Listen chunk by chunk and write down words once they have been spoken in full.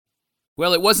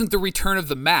Well, it wasn't the return of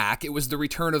the Mac, it was the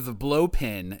return of the blow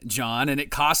pin, John, and it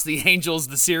cost the Angels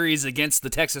the series against the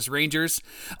Texas Rangers.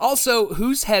 Also,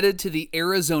 who's headed to the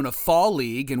Arizona Fall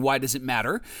League and why does it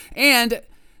matter? And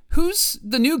who's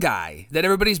the new guy that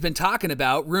everybody's been talking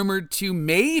about, rumored to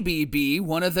maybe be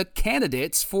one of the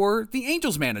candidates for the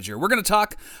Angels manager? We're going to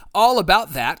talk all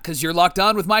about that because you're locked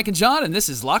on with Mike and John, and this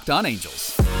is Locked On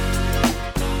Angels.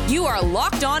 You are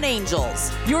Locked On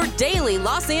Angels, your daily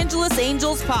Los Angeles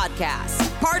Angels podcast.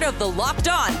 Part of the Locked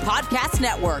On Podcast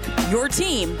Network, your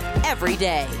team every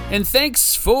day. And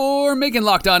thanks for making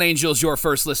Locked On Angels your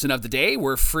first listen of the day.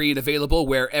 We're free and available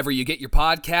wherever you get your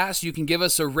podcasts. You can give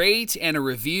us a rate and a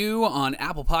review on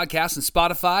Apple Podcasts and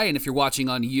Spotify. And if you're watching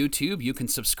on YouTube, you can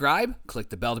subscribe. Click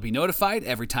the bell to be notified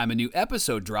every time a new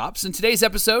episode drops. And today's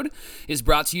episode is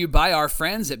brought to you by our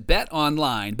friends at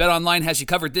BetOnline. BetOnline has you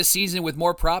covered this season with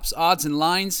more props, odds, and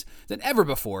lines than ever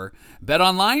before.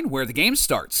 BetOnline, where the game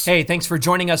starts. Hey, thanks for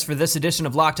joining us for this edition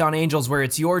of Locked On Angels, where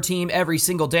it's your team every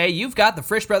single day. You've got the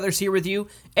Frisch Brothers here with you,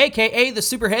 a.k.a. the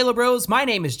Super Halo Bros. My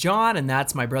name is John, and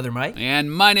that's my brother Mike.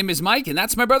 And my name is Mike, and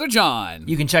that's my brother John.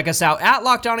 You can check us out at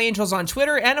Locked On Angels on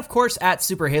Twitter, and of course at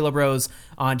Super Halo Bros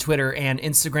on Twitter and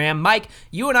Instagram. Mike,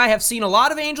 you and I have seen a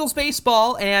lot of Angels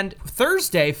baseball, and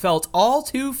Thursday felt all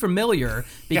too familiar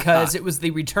because it was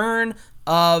the return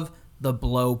of the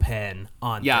blow pen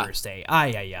on Thursday.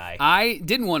 I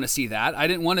didn't want to see that. I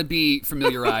didn't want to be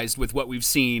familiarized with what we've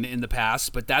seen in the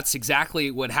past, but that's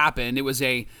exactly what happened. It was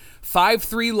a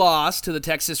 5-3 loss to the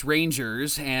Texas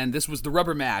Rangers, and this was the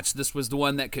rubber match. This was the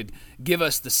one that could give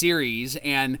us the series,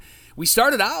 and we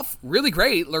started off really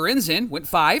great. Lorenzen went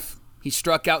 5. He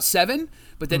struck out 7,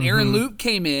 but then Aaron Loup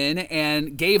came in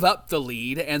and gave up the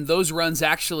lead, and those runs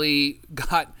actually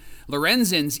got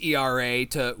Lorenzen's ERA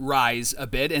to rise a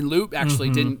bit, and Loup actually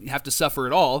didn't have to suffer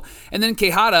at all. And then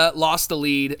Quijada lost the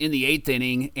lead in the 8th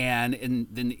inning, and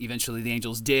then eventually the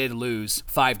Angels did lose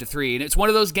 5-3. And it's one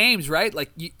of those games, right? Like,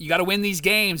 you got to win these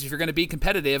games if you're going to be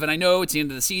competitive. And I know it's the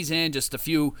end of the season, just a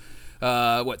few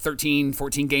 13,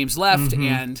 14 games left,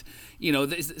 and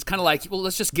it's kind of like, well,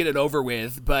 let's just get it over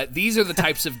with. But these are the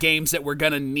types of games that we're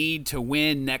going to need to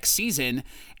win next season.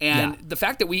 And the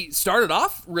fact that we started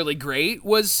off really great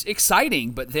was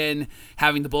exciting, but then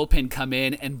having the bullpen come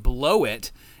in and blow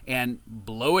it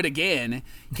again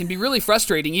can be really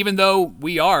frustrating, even though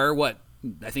we are,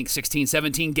 I think 16,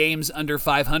 17 games under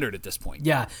 500 at this point.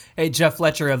 Yeah. Hey, Jeff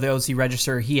Fletcher of the OC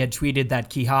Register, he had tweeted that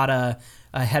Quijada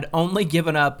had only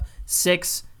given up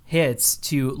 6 hits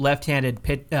to left-handed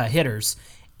hitters,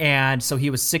 and so he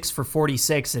was 6 for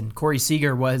 46, and Corey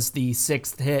Seager was the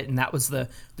 6th hit, and that was the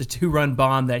 2-run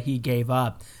bomb that he gave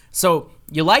up. So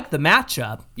you like the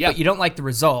matchup, but you don't like the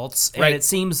results, and it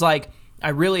seems like I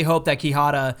really hope that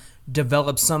Quijada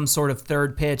develops some sort of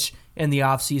third pitch in the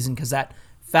offseason, because that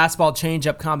fastball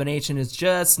changeup combination is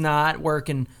just not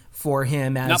working for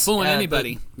him. Not fooling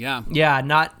anybody. Yeah,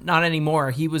 not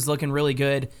anymore. He was looking really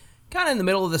good kind of in the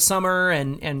middle of the summer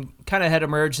and kind of had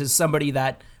emerged as somebody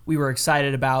that we were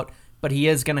excited about, but he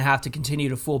is going to have to continue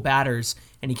to fool batters,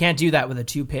 and he can't do that with a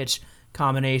 2-pitch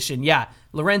combination. Yeah,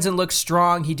 Lorenzen looks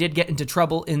strong. He did get into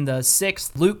trouble in the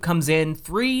 6th. Loup comes in,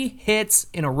 3 hits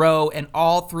in a row, and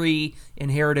all 3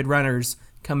 inherited runners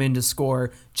come in to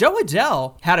score. Joe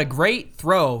Adell had a great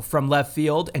throw from left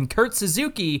field, and Kurt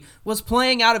Suzuki was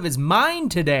playing out of his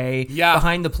mind today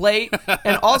behind the plate,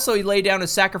 and also he laid down a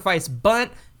sacrifice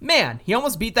bunt. Man, he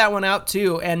almost beat that one out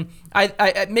too, and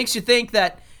it makes you think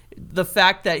that the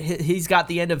fact that he's got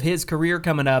the end of his career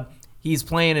coming up, he's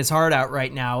playing his heart out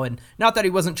right now, and not that he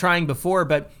wasn't trying before,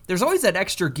 but there's always that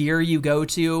extra gear you go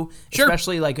to,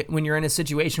 especially like when you're in a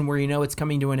situation where you know it's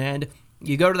coming to an end.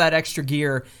 You go to that extra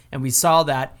gear, and we saw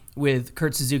that with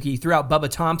Kurt Suzuki. He threw out Bubba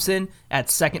Thompson at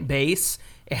second base,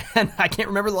 and I can't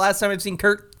remember the last time I've seen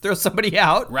Kurt throw somebody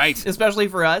out, especially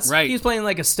for us. He's playing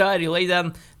like a stud. He laid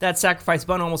down that sacrifice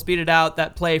bunt, almost beat it out.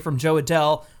 That play from Joe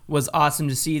Adell was awesome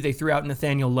to see. They threw out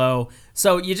Nathaniel Lowe.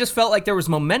 So you just felt like there was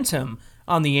momentum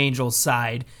on the Angels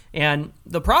side. And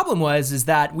the problem is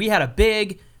that we had a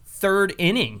big 3rd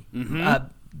inning.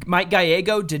 Mike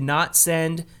Gallego did not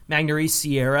send Magneuris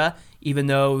Sierra, even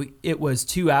though it was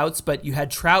 2 outs, but you had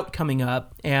Trout coming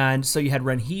up, and so you had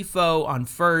Rengifo on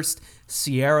first,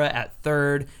 Sierra at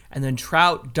 3rd, and then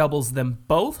Trout doubles them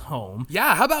both home.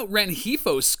 Yeah, how about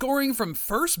Rengifo scoring from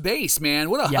first base, man?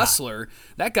 What a hustler.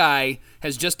 That guy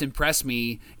has just impressed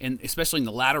me, especially in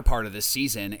the latter part of this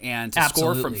season, and to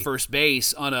score from first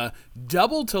base on a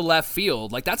double to left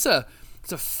field, like it's a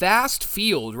fast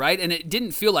field, right? And it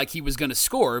didn't feel like he was going to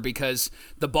score because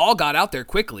the ball got out there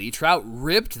quickly. Trout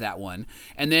ripped that one.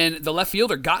 And then the left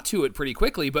fielder got to it pretty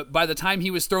quickly. But by the time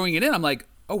he was throwing it in, I'm like,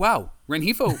 Oh, wow.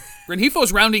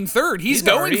 Renjifo's rounding third. He's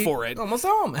going for it. Almost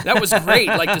home. That was great,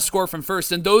 like, to score from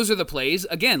first. And those are the plays,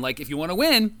 again, like, if you want to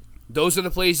win, those are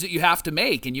the plays that you have to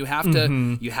make, and you have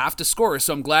to score.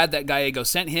 So I'm glad that Gallego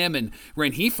sent him, and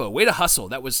Rengifo, way to hustle.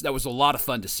 That was a lot of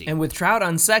fun to see. And with Trout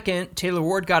on second, Taylor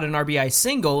Ward got an RBI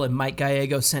single, and Mike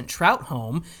Gallego sent Trout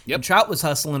home. Yep. And Trout was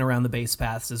hustling around the base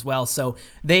paths as well. So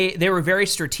they were very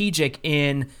strategic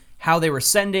in how they were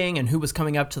sending and who was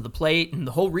coming up to the plate. And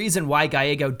the whole reason why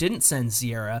Gallego didn't send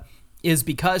Sierra is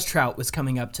because Trout was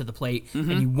coming up to the plate,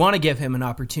 and you want to give him an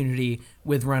opportunity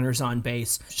with runners on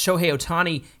base. Shohei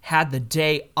Ohtani had the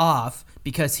day off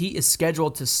because he is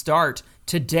scheduled to start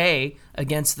today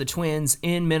against the Twins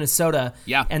in Minnesota.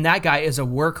 Yeah. And that guy is a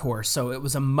workhorse, so it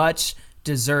was a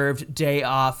much-deserved day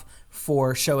off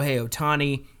for Shohei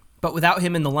Ohtani. But without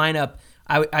him in the lineup,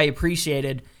 I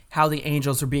appreciated how the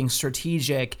Angels are being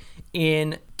strategic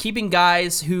in keeping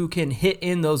guys who can hit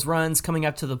in those runs coming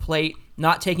up to the plate,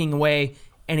 not taking away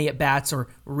any at-bats or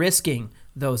risking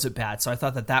those at-bats. So I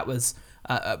thought that was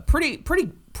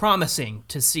pretty promising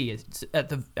to see at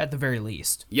the very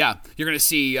least. Yeah, you're going to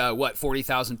see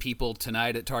 40,000 people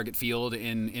tonight at Target Field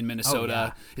in Minnesota.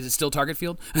 Oh, yeah. Is it still Target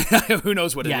Field? Who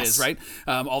knows what it is, right?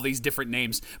 All these different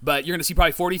names, but you're going to see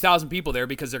probably 40,000 people there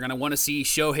because they're going to want to see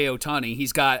Shohei Ohtani.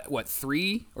 He's got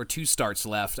 3 or 2 starts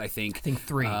left, I think.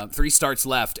 3. 3 starts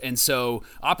left, and so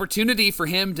opportunity for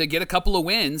him to get a couple of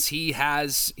wins. He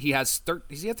has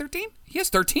 13? He has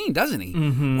 13, doesn't he?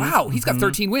 Mm-hmm. Wow, he's got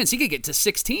 13 wins. He could get to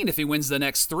 16 if he wins the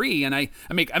next 3, and I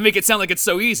make it sound like it's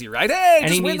so easy, right? Hey, and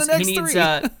just win the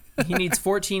next 3. He needs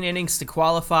 14 innings to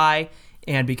qualify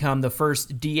and become the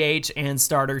first DH and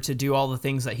starter to do all the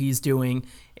things that he's doing,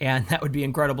 and that would be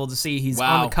incredible to see. He's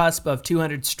on the cusp of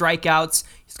 200 strikeouts.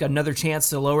 He's got another chance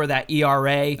to lower that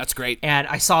ERA. That's great. And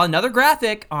I saw another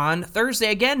graphic on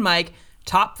Thursday again, Mike.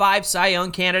 Top 5 Cy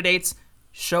Young candidates.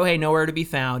 Shohei nowhere to be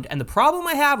found. And the problem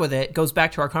I have with it goes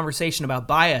back to our conversation about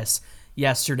bias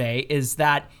yesterday, is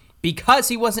that because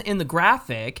he wasn't in the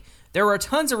graphic, there were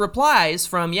tons of replies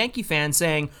from Yankee fans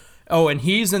saying, oh, and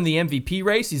he's in the MVP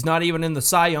race. He's not even in the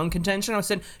Cy Young contention. I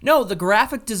said, no, the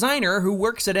graphic designer who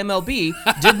works at MLB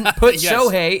didn't put Yes.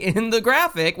 Shohei in the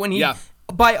graphic when he,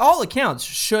 by all accounts,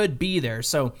 should be there.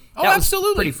 So that was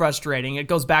pretty frustrating. It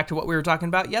goes back to what we were talking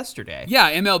about yesterday.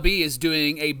 Yeah, MLB is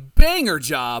doing a banger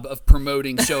job of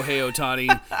promoting Shohei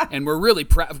Ohtani, and we're really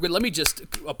proud. Let me just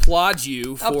applaud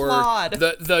you for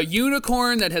the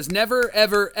unicorn that has never,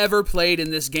 ever, ever played in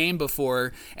this game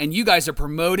before, and you guys are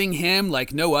promoting him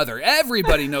like no other.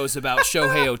 Everybody knows about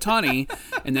Shohei Ohtani,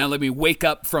 and now let me wake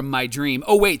up from my dream.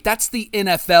 Oh, wait, that's the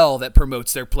NFL that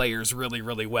promotes their players really,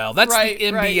 really well. That's the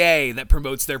NBA that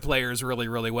promotes their players really,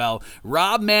 really well.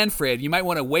 Rob Manfred, you might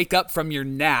want to wake up from your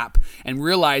nap and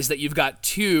realize that you've got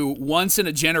 2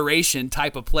 once-in-a-generation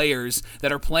type of players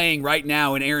that are playing right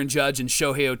now in Aaron Judge and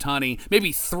Shohei Ohtani,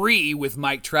 maybe 3 with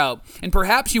Mike Trout. And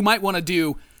perhaps you might want to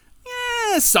do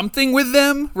something with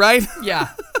them, right? Yeah,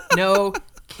 no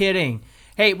kidding.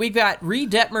 Hey, we've got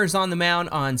Reed Detmers on the mound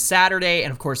on Saturday,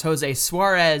 and of course Jose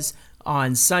Suarez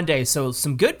on Sunday. So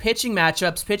some good pitching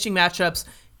matchups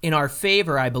in our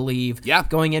favor, I believe,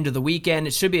 going into the weekend.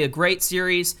 It should be a great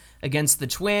series against the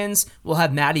Twins. We'll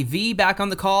have Matty V back on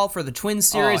the call for the Twins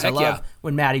series. I love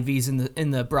when Matty V's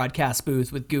in the broadcast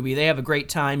booth with Gooby. They have a great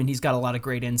time, and he's got a lot of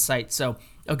great insight. So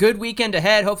a good weekend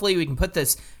ahead. Hopefully we can put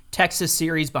this Texas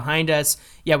series behind us.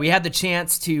 Yeah, we had the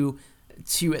chance to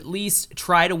at least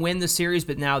try to win the series,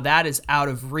 but now that is out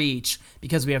of reach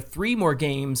because we have 3 more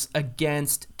games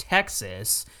against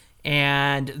Texas,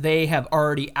 and they have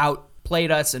already outplayed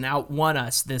us and outwon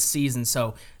us this season.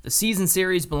 So the season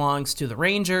series belongs to the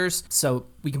Rangers, so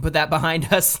we can put that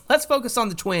behind us. Let's focus on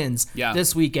the Twins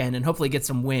this weekend and hopefully get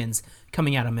some wins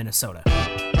coming out of Minnesota.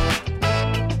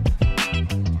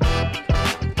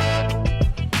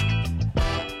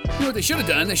 What they should have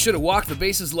done, they should have walked the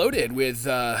bases loaded with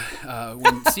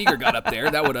when Seager got up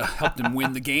there. That would have helped him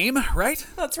win the game, right?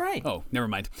 That's right. Oh, never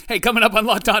mind. Hey, coming up on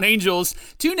Locked On Angels,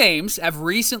 2 names have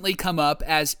recently come up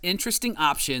as interesting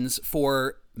options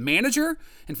for manager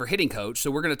and for hitting coach, so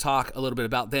we're going to talk a little bit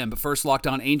about them. But first, Locked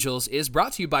On Angels is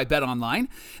brought to you by BetOnline.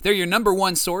 They're your number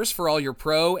 1 source for all your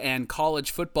pro and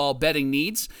college football betting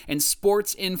needs and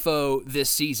sports info this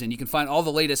season. You can find all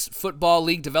the latest football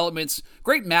league developments,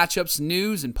 great matchups,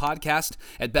 news, and podcasts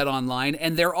at BetOnline,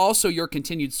 and they're also your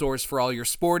continued source for all your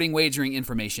sporting wagering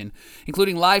information,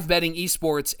 including live betting,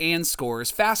 esports, and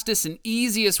scores. Fastest and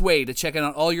easiest way to check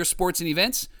out all your sports and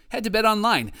events, head to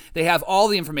BetOnline. They have all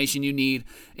the information you need,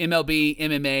 MLB,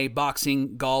 MMA,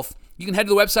 boxing, golf. You can head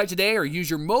to the website today or use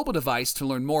your mobile device to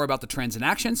learn more about the trends and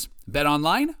actions.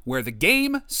 BetOnline, where the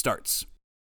game starts.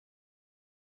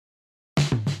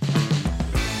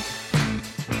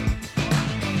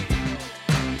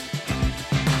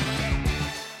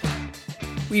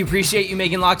 We appreciate you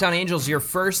making Locked On Angels your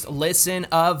first listen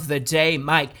of the day.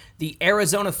 Mike, the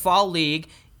Arizona Fall League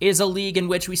is a league in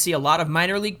which we see a lot of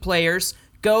minor league players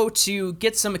go to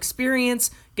get some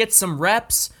experience, get some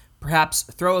reps, perhaps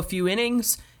throw a few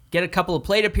innings, get a couple of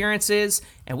plate appearances,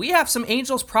 and we have some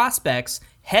Angels prospects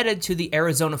headed to the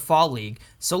Arizona Fall League.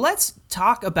 So let's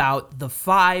talk about the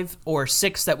 5 or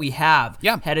 6 that we have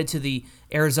headed to the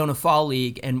Arizona Fall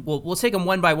League, and we'll take them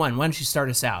one by one. Why don't you start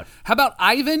us out? How about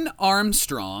Ivan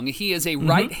Armstrong? He is a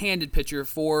right-handed pitcher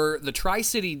for the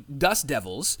Tri-City Dust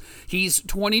Devils. He's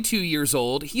 22 years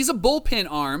old. He's a bullpen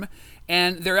arm,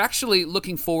 and they're actually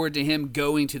looking forward to him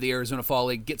going to the Arizona Fall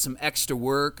League, get some extra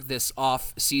work this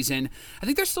off season. I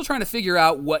think they're still trying to figure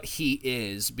out what he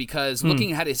is, because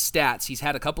looking at his stats, he's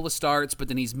had a couple of starts, but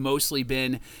then he's mostly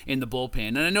been in the bullpen.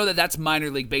 And I know that that's minor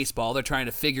league baseball. They're trying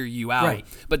to figure you out. Right.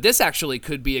 But this actually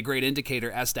could be a great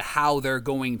indicator as to how they're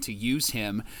going to use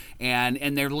him.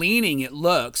 And they're leaning, it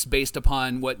looks, based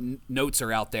upon what notes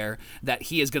are out there, that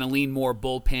he is going to lean more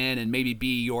bullpen and maybe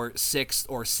be your 6th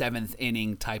or 7th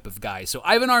inning type of guy. So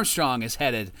Ivan Armstrong is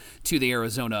headed to the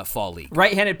Arizona Fall League.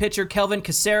 Right-handed pitcher Kelvin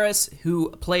Caceres, who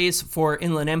plays for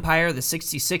Inland Empire, the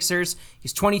 66ers.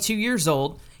 He's 22 years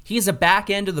old. He's a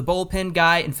back end of the bullpen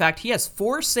guy. In fact, he has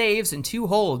 4 saves and 2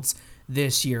 holds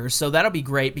this year. So that'll be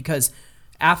great, because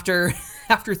after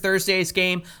Thursday's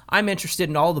game, I'm interested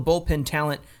in all the bullpen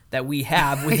talent that we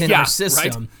have within our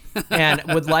system, and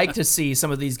would like to see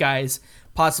some of these guys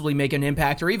possibly make an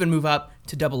impact or even move up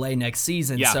to Double-A next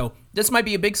season. Yeah. So this might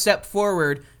be a big step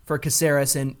forward for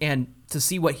Caceres, and to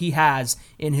see what he has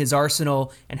in his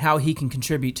arsenal and how he can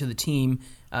contribute to the team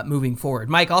moving forward.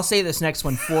 Mike, I'll say this next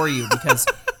one for you because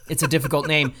it's a difficult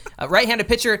name. Right-handed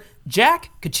pitcher Jack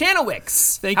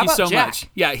Kochanowicz. Thank you so much.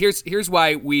 Yeah, here's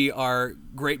why we are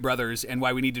great brothers and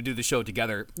why we need to do the show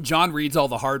together. John reads all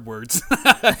the hard words.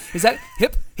 Is that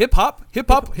hip hop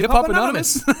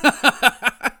anonymous?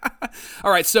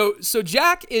 All right, so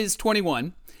Jack is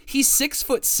 21. He's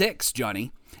 6'6",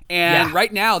 Johnny. And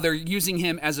right now they're using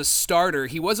him as a starter.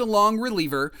 He was a long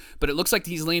reliever, but it looks like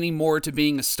he's leaning more to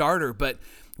being a starter. But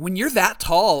when you're that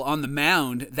tall on the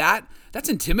mound, that's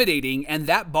intimidating, and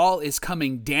that ball is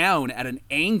coming down at an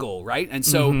angle, right? And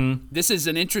so this is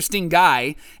an interesting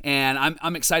guy, and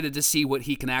I'm excited to see what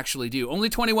he can actually do. Only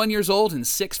 21 years old and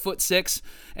 6'6",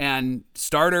 and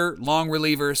starter, long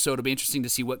reliever, so it'll be interesting to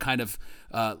see what kind of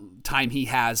time he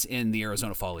has in the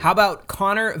Arizona Fall League. How about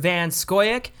Connor Van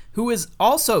Scoyoc, who is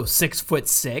also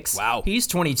 6'6"? Wow. He's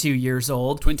 22 years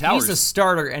old. Twin Towers. He's a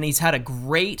starter, and he's had a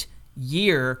great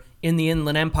year in the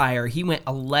Inland Empire. He went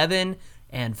 11-5.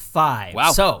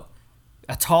 Wow. So,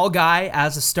 a tall guy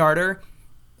as a starter.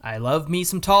 I love me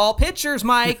some tall pitchers,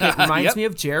 Mike. It reminds me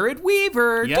of Jared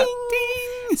Weaver. Yep. Ding,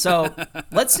 ding. So,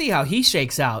 let's see how he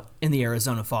shakes out in the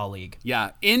Arizona Fall League.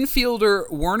 Yeah,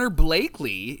 infielder Werner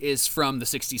Blakely is from the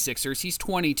 66ers. He's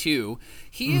 22.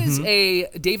 He is a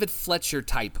David Fletcher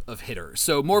type of hitter,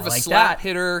 so more of a slap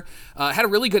hitter. Had a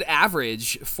really good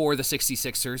average for the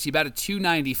 66ers. He batted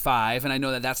 .295, and I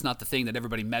know that that's not the thing that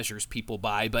everybody measures people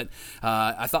by, but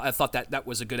I thought that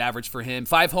was a good average for him.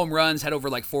 5 home runs, had over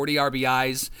like 40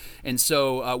 RBIs, and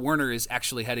so Werner is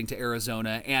actually heading to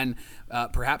Arizona, and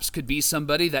perhaps could be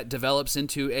somebody that develops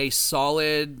into a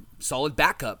solid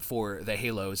backup for the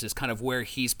Halos, is kind of where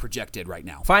he's projected right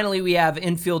now. Finally, we have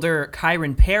infielder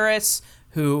Kyron Paris,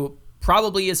 who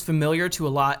probably is familiar to a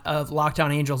lot of Locked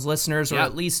On Angels listeners, or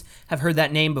at least have heard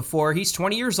that name before. He's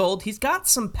 20 years old. He's got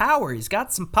some power. He's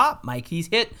got some pop, Mike. He's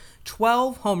hit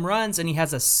 12 home runs, and he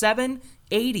has a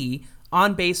 .780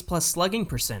 on-base plus slugging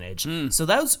percentage. So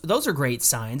those are great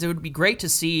signs. It would be great to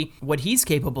see what he's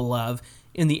capable of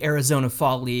in the Arizona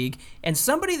Fall League, and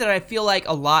somebody that I feel like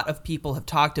a lot of people have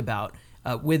talked about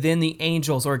within the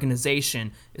Angels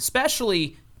organization,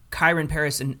 especially Kyron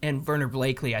Paris and Werner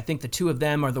Blakely. I think the two of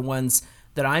them are the ones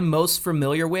that I'm most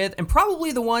familiar with, and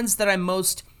probably the ones that I'm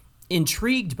most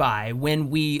intrigued by when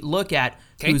we look at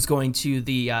who's going to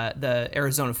the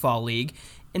Arizona Fall League.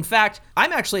 In fact,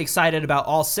 I'm actually excited about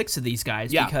all 6 of these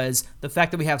guys because the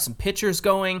fact that we have some pitchers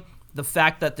going, the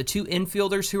fact that the 2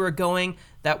 infielders who are going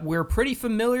that we're pretty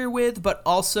familiar with, but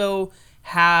also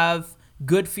have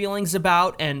good feelings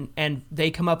about, and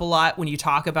they come up a lot when you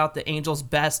talk about the Angels'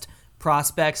 best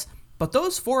prospects. But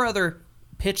those 4 other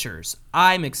pitchers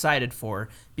I'm excited for,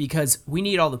 because we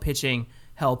need all the pitching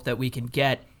help that we can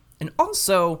get. And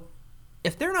also,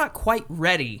 if they're not quite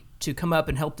ready to come up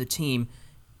and help the team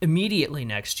immediately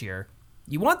next year,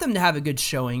 you want them to have a good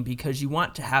showing, because you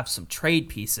want to have some trade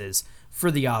pieces for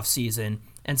the offseason.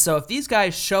 And so if these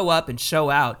guys show up and show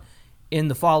out in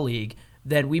the Fall League,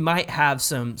 then we might have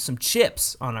some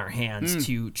chips on our hands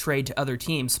to trade to other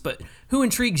teams. But who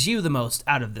intrigues you the most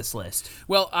out of this list?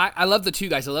 Well, I love the two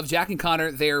guys. I love Jack and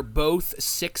Connor. They're both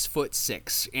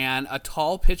 6'6", and a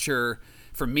tall pitcher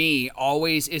for me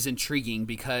always is intriguing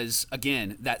because,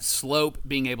 again, that slope,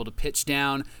 being able to pitch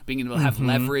down, being able to have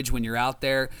leverage when you're out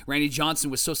there. Randy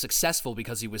Johnson was so successful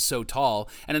because he was so tall.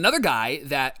 And another guy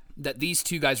that these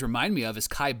two guys remind me of is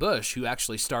Kai Bush, who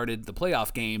actually started the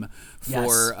playoff game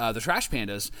for the Trash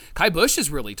Pandas. Kai Bush is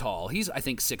really tall. He's, I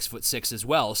think, 6'6" as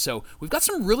well. So we've got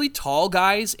some really tall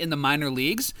guys in the minor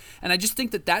leagues, and I just think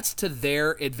that that's to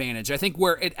their advantage. I think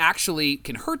where it actually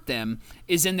can hurt them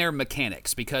is in their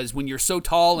mechanics, because when you're so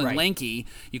tall and lanky,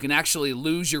 you can actually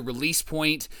lose your release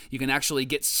point. You can actually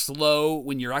get slow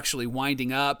when you're actually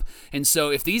winding up. And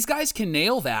so if these guys can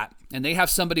nail that, and they have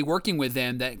somebody working with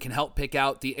them that can help pick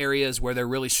out the areas where they're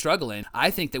really struggling,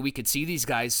 I think that we could see these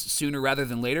guys sooner rather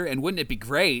than later. And wouldn't it be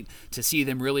great to see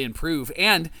them really improve?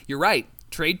 And you're right,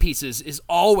 trade pieces is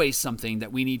always something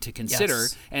that we need to consider.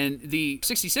 Yes. And the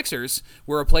 66ers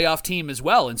were a playoff team as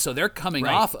well. And so they're coming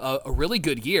off a really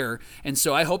good year. And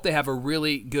so I hope they have a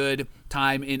really good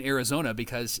time in Arizona,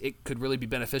 because it could really be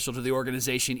beneficial to the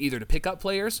organization either to pick up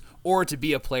players or to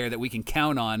be a player that we can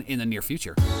count on in the near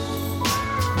future.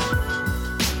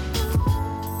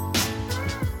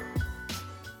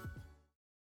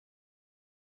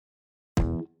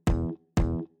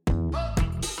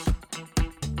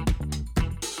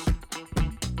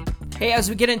 Hey, as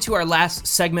we get into our last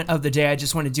segment of the day, I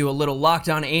just want to do a little Locked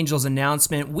On Angels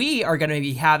announcement. We are going to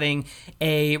be having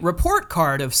a report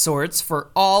card of sorts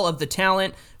for all of the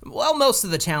talent. Well, most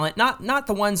of the talent, not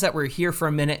the ones that were here for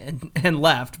a minute and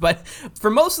left, but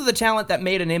for most of the talent that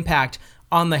made an impact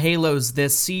on the Halos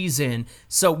this season.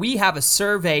 So we have a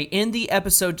survey in the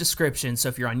episode description. So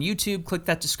if you're on YouTube, click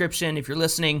that description. If you're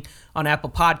listening on Apple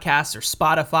Podcasts or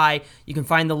Spotify, you can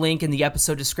find the link in the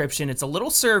episode description. It's a little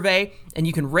survey, and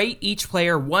you can rate each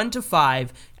player 1 to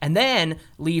 5, and then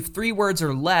leave 3 words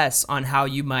or less on how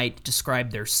you might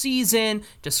describe their season,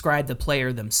 describe the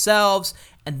player themselves,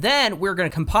 and then we're going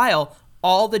to compile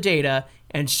all the data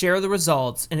and share the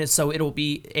results. And so it'll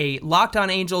be a Locked On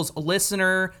Angels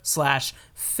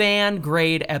listener/fan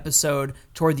grade episode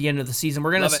toward the end of the season.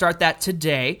 We're going to start that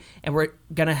today, and we're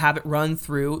going to have it run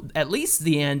through at least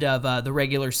the end of the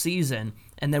regular season,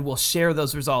 and then we'll share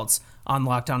those results on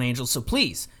Locked On Angels. So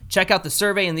please check out the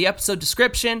survey in the episode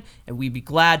description, and we'd be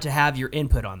glad to have your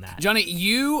input on that. Johnny,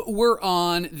 you were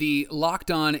on the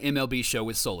Locked On MLB show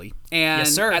with Sully, and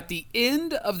yes, sir. At the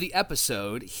end of the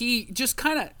episode, he just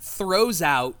kind of throws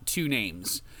out 2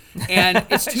 names. And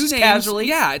it's 2 names. Casually.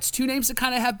 Yeah, it's 2 names that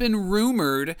kind of have been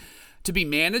rumored to be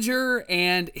manager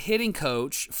and hitting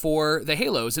coach for the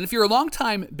Halos. And if you're a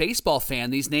longtime baseball fan,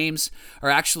 these names are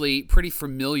actually pretty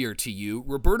familiar to you.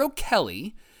 Roberto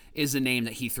Kelly is a name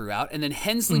that he threw out, and then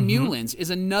Hensley Mullins is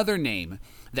another name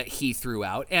that he threw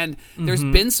out. And there's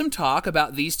been some talk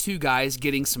about these 2 guys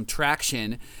getting some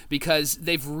traction because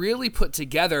they've really put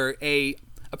together a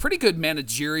pretty good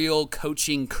managerial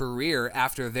coaching career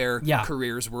after their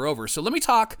careers were over. So let me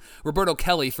talk Roberto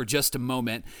Kelly for just a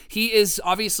moment. He is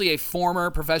obviously a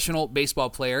former professional baseball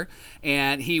player,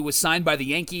 and he was signed by the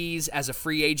Yankees as a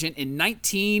free agent in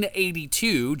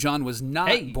 1982. John was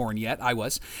not born yet. I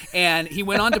was. And he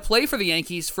went on to play for the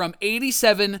Yankees from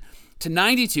 87 to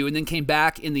 92, and then came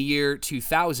back in the year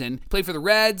 2000. Played for the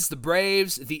Reds, the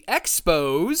Braves, the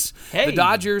Expos, the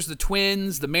Dodgers, the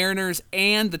Twins, the Mariners,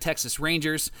 and the Texas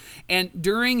Rangers. And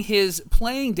during his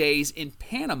playing days in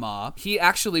Panama, he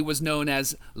actually was known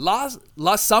as La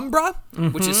Sombra,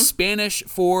 which is Spanish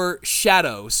for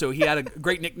shadow. So he had a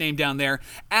great nickname down there.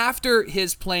 After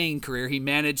his playing career, he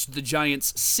managed the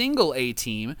Giants' single A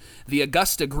team, the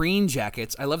Augusta Green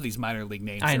Jackets. I love these minor league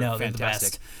names. I know, they're fantastic. They're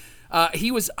the best.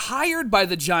 He was hired by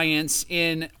the Giants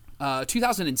in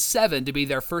 2007 to be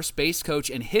their first base coach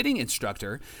and hitting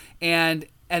instructor, and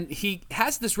he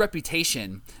has this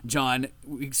reputation, John.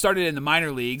 He started in the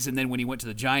minor leagues, and then when he went to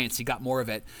the Giants, he got more of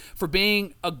it, for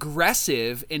being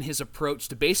aggressive in his approach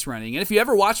to base running. And if you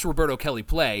ever watched Roberto Kelly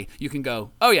play, you can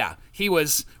go, oh yeah, he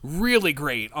was really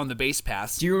great on the base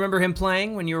paths. Do you remember him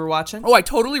playing when you were watching? Oh, I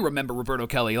totally remember Roberto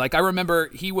Kelly. Like, I remember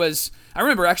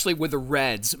actually with the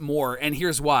Reds more, and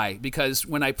here's why. Because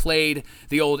when I played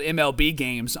the old MLB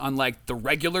games on, like, the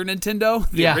regular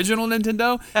Nintendo, the original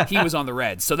Nintendo, he was on the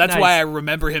Reds. So that's why I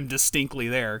remember him distinctly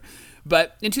there.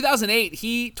 But in 2008,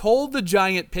 he told the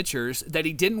Giant pitchers that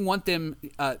he didn't want them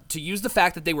to use the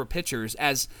fact that they were pitchers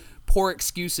as poor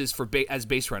excuses for as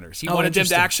base runners. He wanted them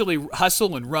to actually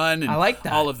hustle and run and I like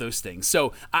that. all of those things.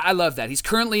 So I love that. He's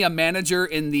currently a manager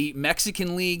in the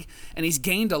Mexican League, and he's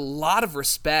gained a lot of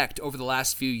respect over the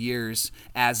last few years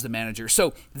as the manager.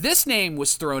 So this name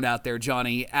was thrown out there,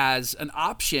 Johnny, as an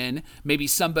option, maybe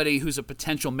somebody who's a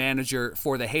potential manager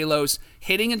for the Halos,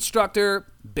 hitting instructor,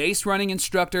 base running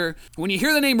instructor. When you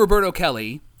hear the name Roberto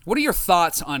Kelly, what are your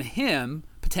thoughts on him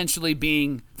potentially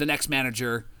being the next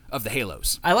manager of the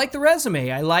Halos? I like the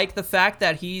resume. I like the fact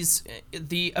that he's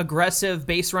the aggressive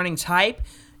base running type.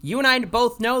 You and I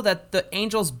both know that the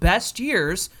Angels' best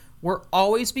years were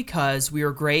always because we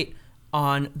were great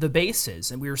on the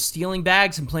bases and we were stealing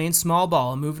bags and playing small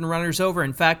ball and moving runners over.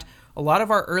 In fact, a lot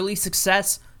of our early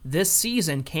success this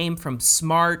season came from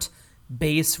smart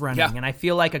base running. Yeah. And I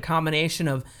feel like a combination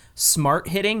of smart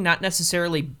hitting, not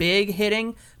necessarily big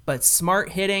hitting, but smart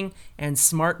hitting and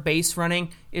smart base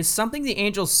running is something the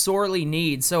Angels sorely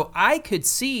need. So I could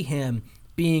see him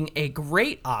being a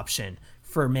great option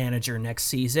for manager next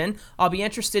season. I'll be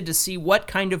interested to see what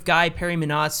kind of guy Perry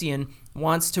Minasian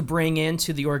wants to bring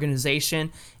into the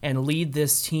organization and lead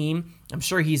this team. I'm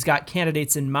sure he's got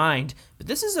candidates in mind, but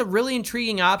this is a really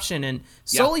intriguing option, and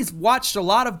Sully's watched a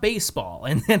lot of baseball,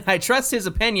 and I trust his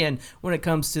opinion when it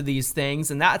comes to these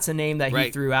things, and that's a name that he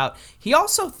threw out. He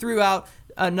also threw out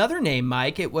another name,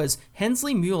 Mike. It was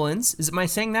Hensley Mullins. Am I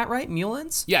saying that right?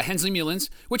 Mullins? Yeah, Hensley Mullins,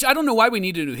 which I don't know why we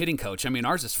need a new hitting coach. I mean,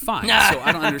 ours is fine, so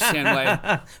I don't understand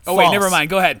why. Oh, wait, never mind.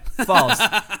 Go ahead. False.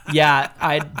 Yeah,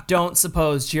 I don't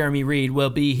suppose Jeremy Reed will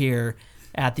be here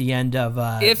at the end of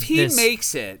if he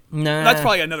makes it. That's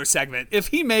probably another segment. If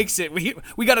he makes it,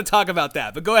 we got to talk about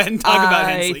that. But go ahead and talk about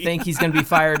Hensley. I think he's going to be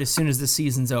fired as soon as the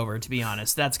season's over, to be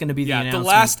honest. That's going to be the announcement. The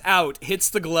last out hits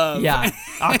the glove. Yeah.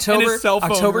 October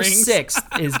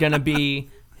 6th is going to be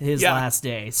his last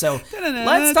day. So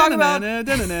let's talk about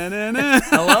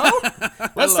Hello?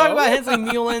 Let's talk about Hensley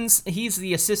Mullins. He's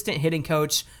the assistant hitting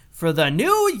coach for the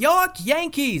New York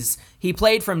Yankees. He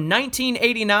played from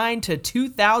 1989 to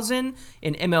 2000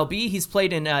 in MLB. He's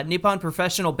played in Nippon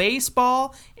Professional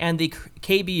Baseball and the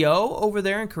KBO over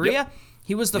there in Korea. Yep.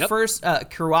 He was the first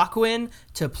Kyokuin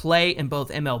to play in both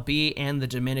MLB and the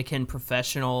Dominican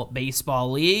Professional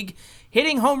Baseball League.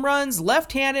 Hitting home runs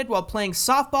left-handed while playing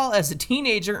softball as a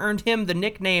teenager earned him the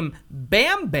nickname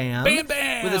Bam Bam, Bam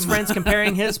Bam, with his friends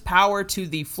comparing his power to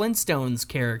the Flintstones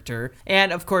character.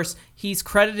 And, of course, he's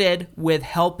credited with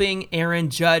helping Aaron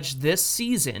Judge this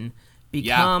season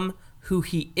become who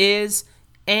he is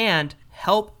and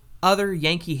help other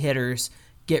Yankee hitters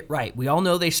get right. We all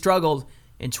know they struggled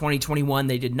in 2021.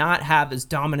 They did not have as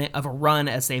dominant of a run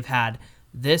as they've had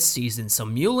this season. So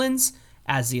Mullins,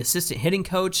 as the assistant hitting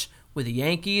coach with the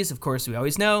Yankees, of course, we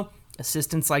always know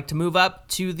assistants like to move up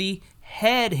to the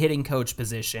head hitting coach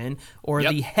position or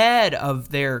the head of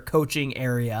their coaching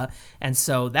area. And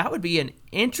so that would be an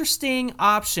interesting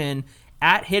option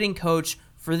at hitting coach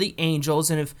for the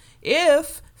Angels. And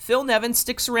if Phil Nevin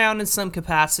sticks around in some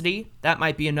capacity, that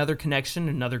might be another connection,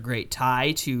 another great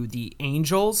tie to the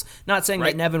Angels. Not saying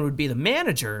that Nevin would be the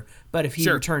manager, but if he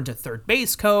returned to third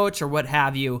base coach or what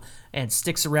have you and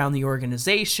sticks around the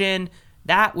organization,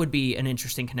 that would be an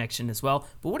interesting connection as well.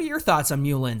 But what are your thoughts on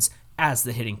Mullins as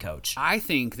the hitting coach? I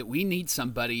think that we need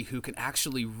somebody who can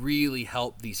actually really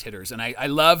help these hitters. And I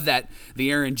love that the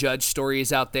Aaron Judge story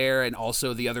is out there and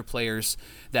also the other players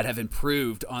that have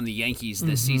improved on the Yankees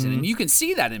this season. And you can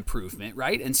see that improvement,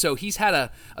 right? And so he's had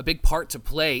a big part to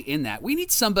play in that. We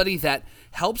need somebody that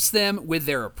helps them with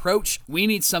their approach. We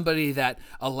need somebody that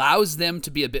allows them to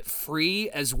be a bit free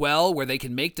as well, where they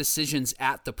can make decisions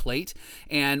at the plate.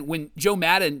 And when Joe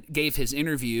Maddon gave his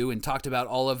interview and talked about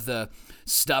all of the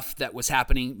stuff that was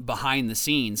happening behind the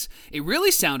scenes, it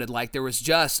really sounded like there was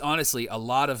just honestly a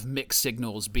lot of mixed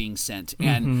signals being sent,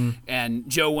 and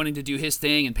Joe wanting to do his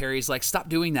thing, and Perry's like, stop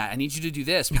doing that, I need you to do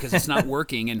this because it's not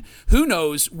working. And who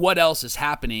knows what else is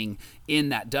happening in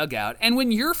that dugout. And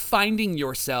when you're finding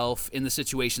yourself in the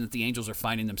situation that the Angels are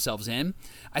finding themselves in,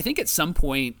 I think at some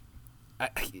point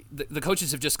the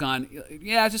coaches have just gone,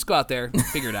 just go out there,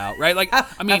 figure it out, right? Like,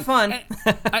 I mean, have fun.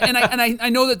 I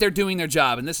know that they're doing their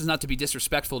job, and this is not to be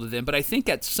disrespectful to them, but I think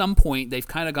at some point they've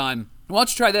kind of gone, why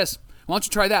don't you try this? Why don't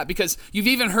you try that? Because you've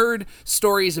even heard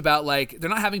stories about, like, they're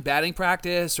not having batting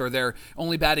practice, or they're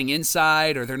only batting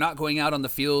inside, or they're not going out on the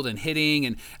field and hitting.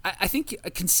 And I think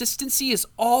consistency is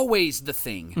always the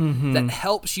thing that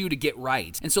helps you to get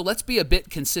right. And so let's be a bit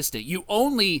consistent. You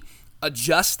only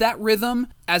adjust that rhythm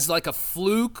as like a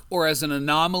fluke or as an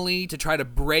anomaly to try to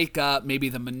break up maybe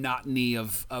the monotony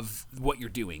of what you're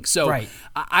doing. So Right.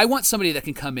 I want somebody that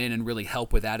can come in and really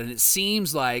help with that. And it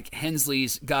seems like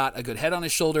Hensley's got a good head on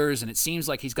his shoulders, and it seems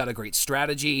like he's got a great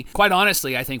strategy. Quite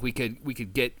honestly, I think we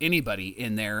could get anybody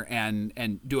in there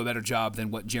and do a better job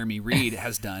than what Jeremy Reed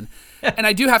has done. And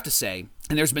I do have to say,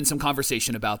 and there's been some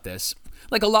conversation about this,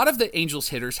 like a lot of the Angels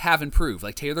hitters have improved.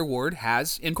 Like Taylor Ward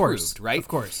has improved, right? Of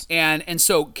course. And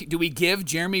so do we give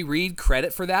Jeremy Reed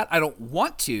credit for that? I don't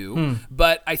want to,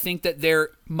 but I think that there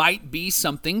might be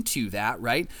something to that,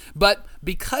 right? But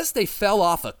because they fell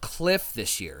off a cliff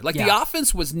this year, like the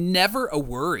offense was never a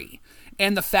worry.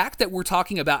 And the fact that we're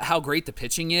talking about how great the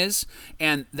pitching is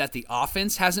and that the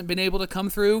offense hasn't been able to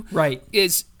come through Right.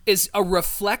 is a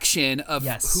reflection of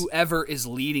whoever is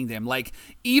leading them. Like,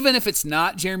 even if it's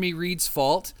not Jeremy Reed's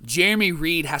fault, Jeremy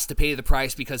Reed has to pay the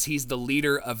price because he's the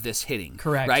leader of this hitting.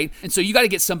 Correct. Right? And so you got to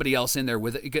get somebody else in there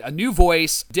with a new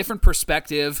voice, different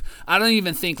perspective. I don't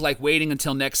even think like waiting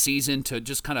until next season to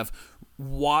just kind of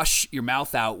wash your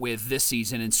mouth out with this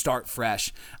season and start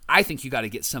fresh. I think you got to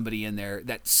get somebody in there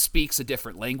that speaks a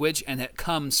different language and that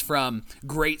comes from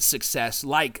great success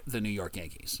like the New York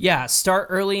Yankees. Yeah, start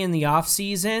early in the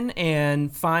offseason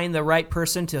and find the right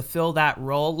person to fill that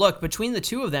role. Look, between the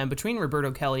two of them, between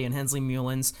Roberto Kelly and Hensley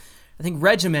Meulens, I think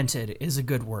regimented is a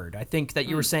good word. I think that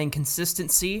you were saying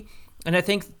consistency, and I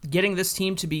think getting this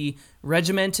team to be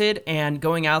regimented and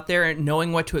going out there and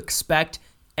knowing what to expect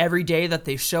every day that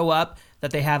they show up, that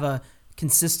they have a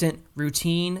consistent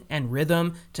routine and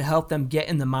rhythm to help them get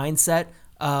in the mindset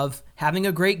of having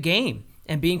a great game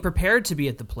and being prepared to be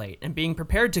at the plate and being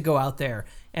prepared to go out there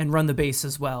and run the base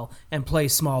as well and play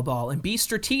small ball and be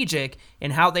strategic in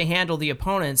how they handle the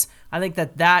opponents. I think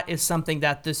that is something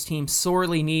that this team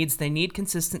sorely needs. They need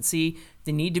consistency.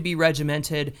 They need to be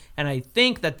regimented. And I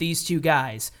think that these two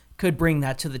guys could bring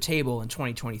that to the table in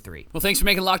 2023. Well, thanks for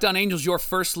making Locked On Angels your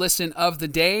first listen of the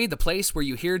day, the place where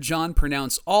you hear John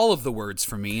pronounce all of the words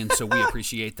for me, and so we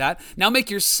appreciate that. Now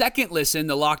make your second listen,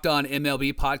 the Locked On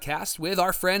MLB podcast, with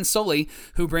our friend Sully,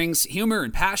 who brings humor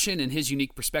and passion and his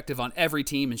unique perspective on every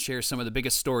team and shares some of the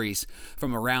biggest stories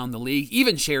from around the league,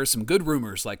 even shares some good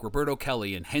rumors like Roberto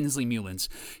Kelly and Hensley Meulens.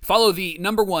 Follow the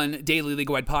 #1 daily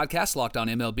league-wide podcast, Locked On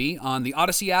MLB, on the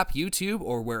Odyssey app, YouTube,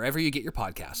 or wherever you get your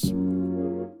podcasts.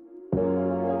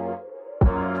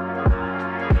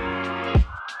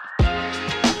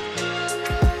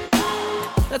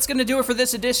 That's going to do it for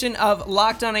this edition of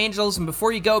Locked On Angels. And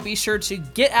before you go, be sure to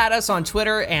get at us on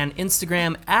Twitter and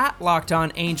Instagram at Locked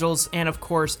On Angels, and of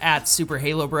course at Super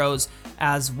Halo Bros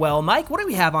as well. Mike, what do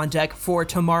we have on deck for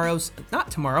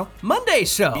Monday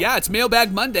show? Yeah, it's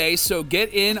Mailbag Monday, so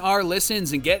get in our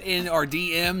listens and get in our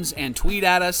DMs and tweet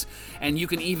at us, and you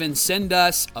can even send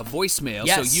us a voicemail.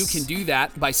 Yes. So you can do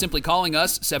that by simply calling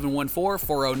us,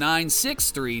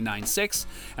 714-409-6396,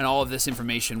 and all of this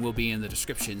information will be in the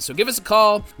description. So give us a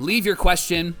call, leave your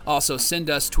question, also send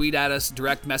us, tweet at us,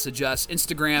 direct message us,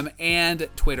 Instagram and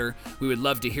Twitter. We would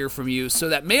love to hear from you. So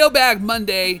that Mailbag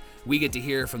Monday, we get to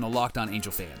hear from the Locked On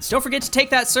Angel fans. Don't forget to take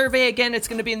that survey again. It's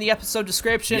going to be in the episode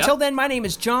description. Yep. Until then, my name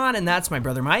is John, and that's my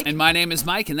brother Mike. And my name is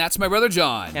Mike, and that's my brother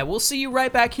John. And we'll see you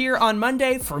right back here on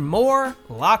Monday for more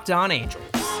Locked On Angels.